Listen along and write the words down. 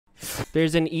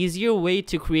There's an easier way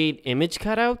to create image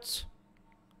cutouts?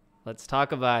 Let's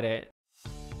talk about it.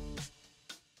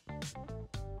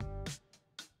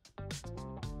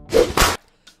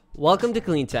 Welcome to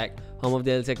Clean Tech, home of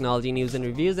daily technology news and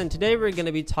reviews, and today we're going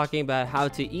to be talking about how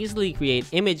to easily create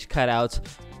image cutouts,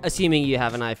 assuming you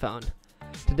have an iPhone.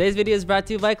 Today's video is brought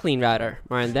to you by Clean Router.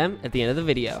 More on them at the end of the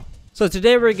video. So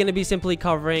today we're going to be simply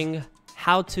covering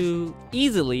how to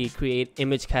easily create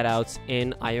image cutouts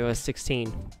in iOS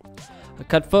 16.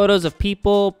 Cut photos of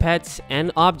people, pets,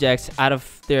 and objects out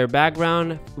of their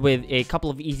background with a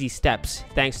couple of easy steps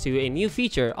thanks to a new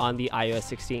feature on the iOS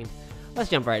 16.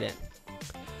 Let's jump right in.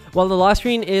 While the lock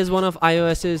screen is one of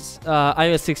iOS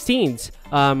 16's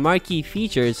marquee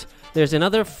features, there's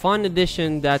another fun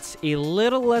addition that's a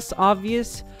little less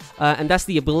obvious, and that's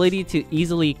the ability to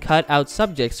easily cut out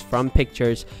subjects from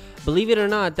pictures. Believe it or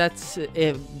not, that's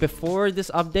before this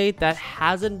update, that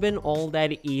hasn't been all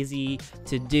that easy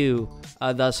to do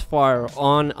thus far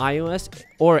on iOS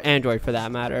or Android for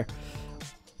that matter.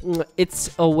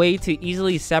 It's a way to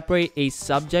easily separate a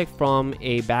subject from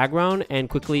a background and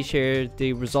quickly share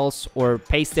the results or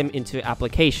paste them into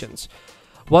applications.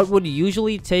 What would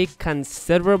usually take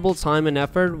considerable time and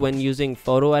effort when using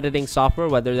photo editing software,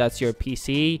 whether that's your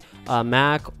PC,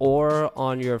 Mac, or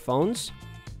on your phones,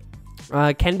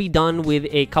 can be done with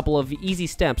a couple of easy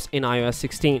steps in iOS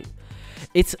 16.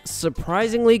 It's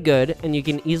surprisingly good, and you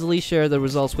can easily share the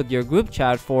results with your group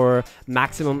chat for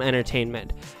maximum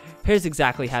entertainment. Here's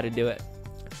exactly how to do it.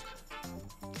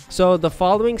 So the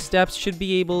following steps should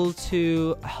be able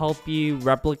to help you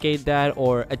replicate that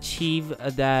or achieve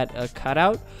that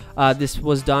cutout. This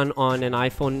was done on an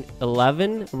iPhone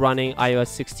 11 running iOS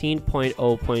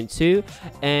 16.0.2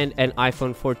 and an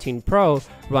iPhone 14 Pro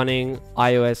running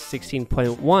iOS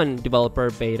 16.1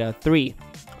 Developer Beta 3.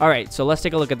 Alright, so let's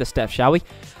take a look at the steps, shall we?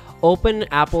 Open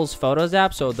Apple's Photos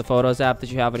app, so the Photos app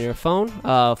that you have on your phone.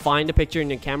 Find a picture in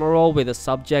your camera roll with a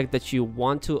subject that you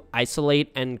want to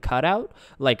isolate and cut out,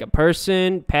 like a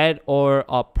person, pet, or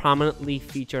a prominently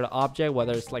featured object,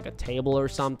 whether it's like a table or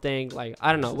something, like,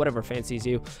 I don't know, whatever fancies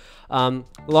you.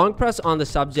 Long press on the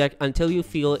subject until you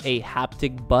feel a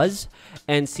haptic buzz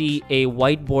and see a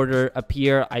white border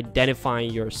appear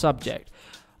identifying your subject.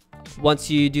 Once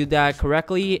you do that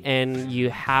correctly and you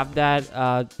have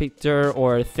that picture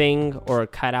or thing or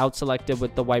cutout selected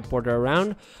with the white border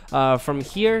around, from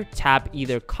here tap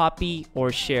either copy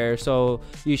or share. So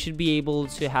you should be able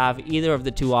to have either of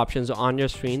the two options on your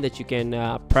screen that you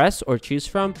can press or choose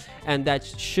from, and that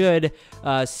should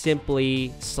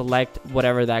simply select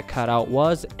whatever that cutout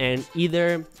was and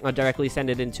either directly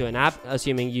send it into an app,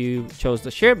 assuming you chose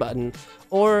the share button,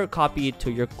 or copy it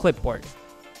to your clipboard.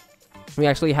 We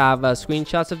actually have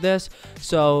screenshots of this.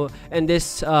 So in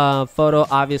this photo,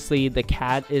 obviously the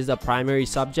cat is the primary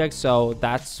subject, so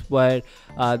that's what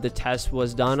the test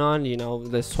was done on, you know,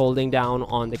 this holding down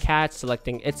on the cat,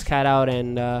 selecting its cat out,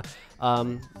 and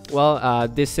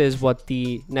this is what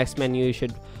the next menu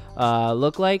should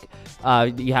look like.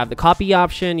 You have the copy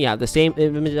option, you have the same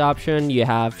image option, you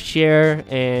have share,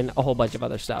 and a whole bunch of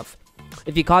other stuff.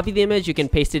 If you copy the image, you can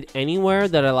paste it anywhere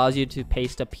that allows you to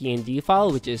paste a PNG file,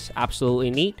 which is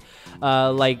absolutely neat,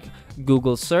 like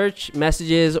Google search,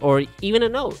 messages, or even a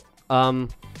note.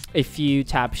 If you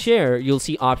tap share, you'll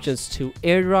see options to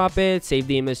airdrop it, save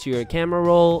the image to your camera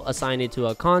roll, assign it to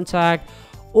a contact,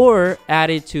 or add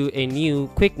it to a new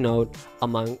quick note,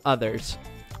 among others.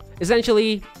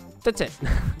 Essentially, that's it.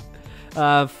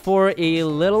 For a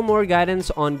little more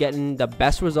guidance on getting the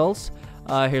best results,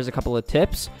 here's a couple of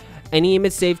tips. Any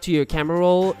image saved to your camera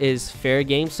roll is fair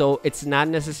game, so it's not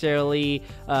necessarily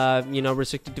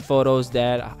restricted to photos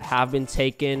that have been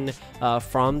taken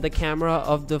from the camera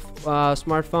of the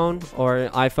smartphone or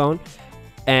iPhone,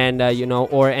 and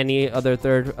or any other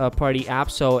third-party app.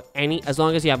 So as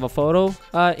long as you have a photo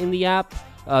in the app,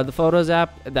 the Photos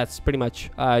app, that's pretty much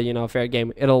fair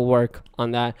game. It'll work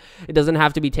on that. It doesn't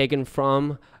have to be taken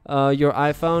from your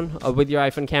iPhone with your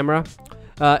iPhone camera.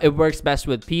 It works best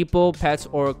with people, pets,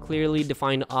 or clearly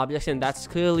defined objects, and that's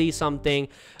clearly something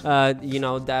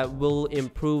that will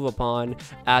improve upon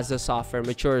as the software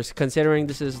matures. Considering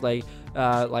this is like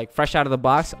fresh out of the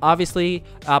box, obviously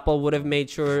Apple would have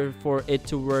made sure for it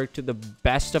to work to the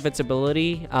best of its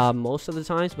ability most of the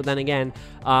times. But then again,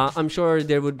 I'm sure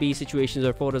there would be situations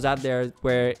or photos out there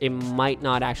where it might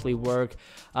not actually work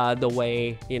the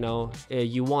way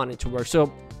you want it to work.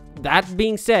 So that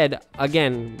being said,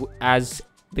 again, as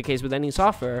the case with any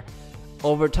software,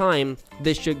 over time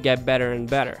this should get better and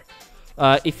better.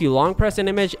 If you long press an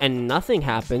image and nothing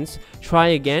happens, try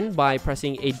again by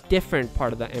pressing a different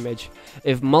part of the image.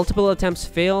 If multiple attempts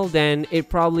fail, then it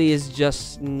probably is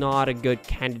just not a good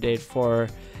candidate for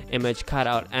image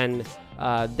cutout, and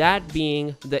that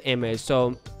being the image.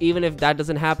 So even if that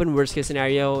doesn't happen, worst case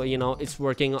scenario, it's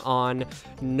working on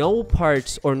no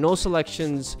parts or no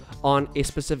selections on a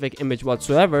specific image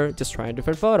whatsoever, just try a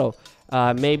different photo.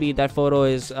 Maybe that photo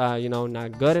is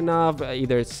not good enough,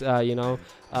 either it's where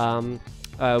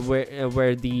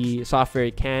the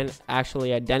software can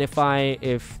actually identify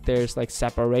if there's like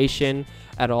separation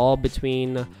at all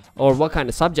between, or what kind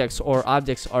of subjects or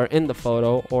objects are in the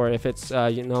photo, or if it's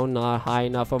not high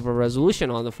enough of a resolution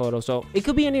on the photo. So it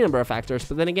could be any number of factors,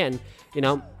 but then again,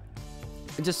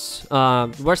 just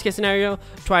worst case scenario,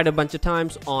 try it a bunch of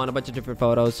times on a bunch of different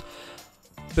photos.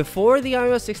 Before the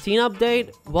iOS 16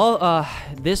 update, well,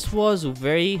 this was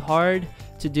very hard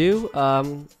to do,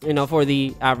 for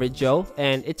the average Joe,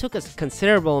 and it took a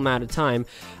considerable amount of time.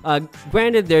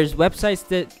 Granted, there's websites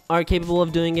that are capable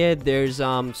of doing it. There's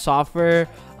software,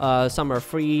 some are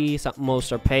free,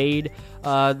 most are paid,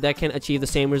 that can achieve the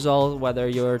same result, whether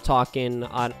you're talking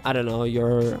on, I don't know,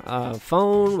 your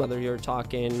phone, whether you're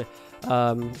talking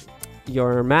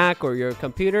your Mac or your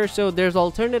computer. So there's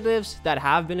alternatives that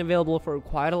have been available for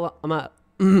quite a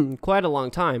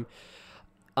long time.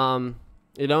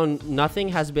 Nothing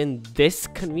has been this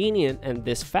convenient and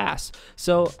this fast.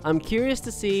 So I'm curious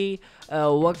to see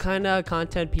what kind of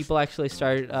content people actually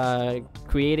start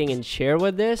creating and share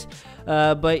with this.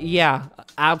 But yeah,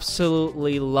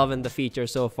 absolutely loving the feature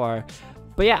so far.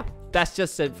 But yeah, that's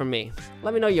just it from me.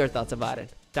 Let me know your thoughts about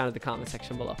it down in the comment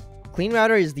section below. Clean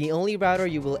Router is the only router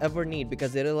you will ever need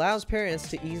because it allows parents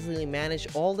to easily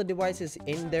manage all the devices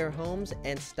in their homes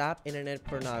and stop internet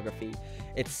pornography.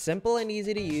 It's simple and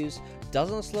easy to use,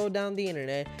 doesn't slow down the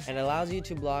internet, and allows you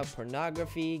to block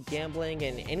pornography, gambling,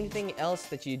 and anything else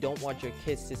that you don't want your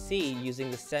kids to see using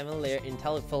the 7-layer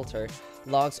IntelliFilter.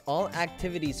 Logs all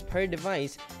activities per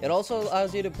device. It also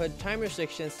allows you to put time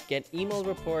restrictions, get email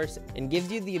reports, and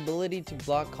gives you the ability to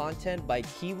block content by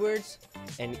keywords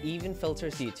and even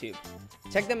filters YouTube.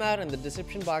 Check them out in the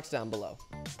description box down below.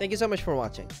 Thank you so much for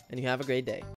watching, and you have a great day.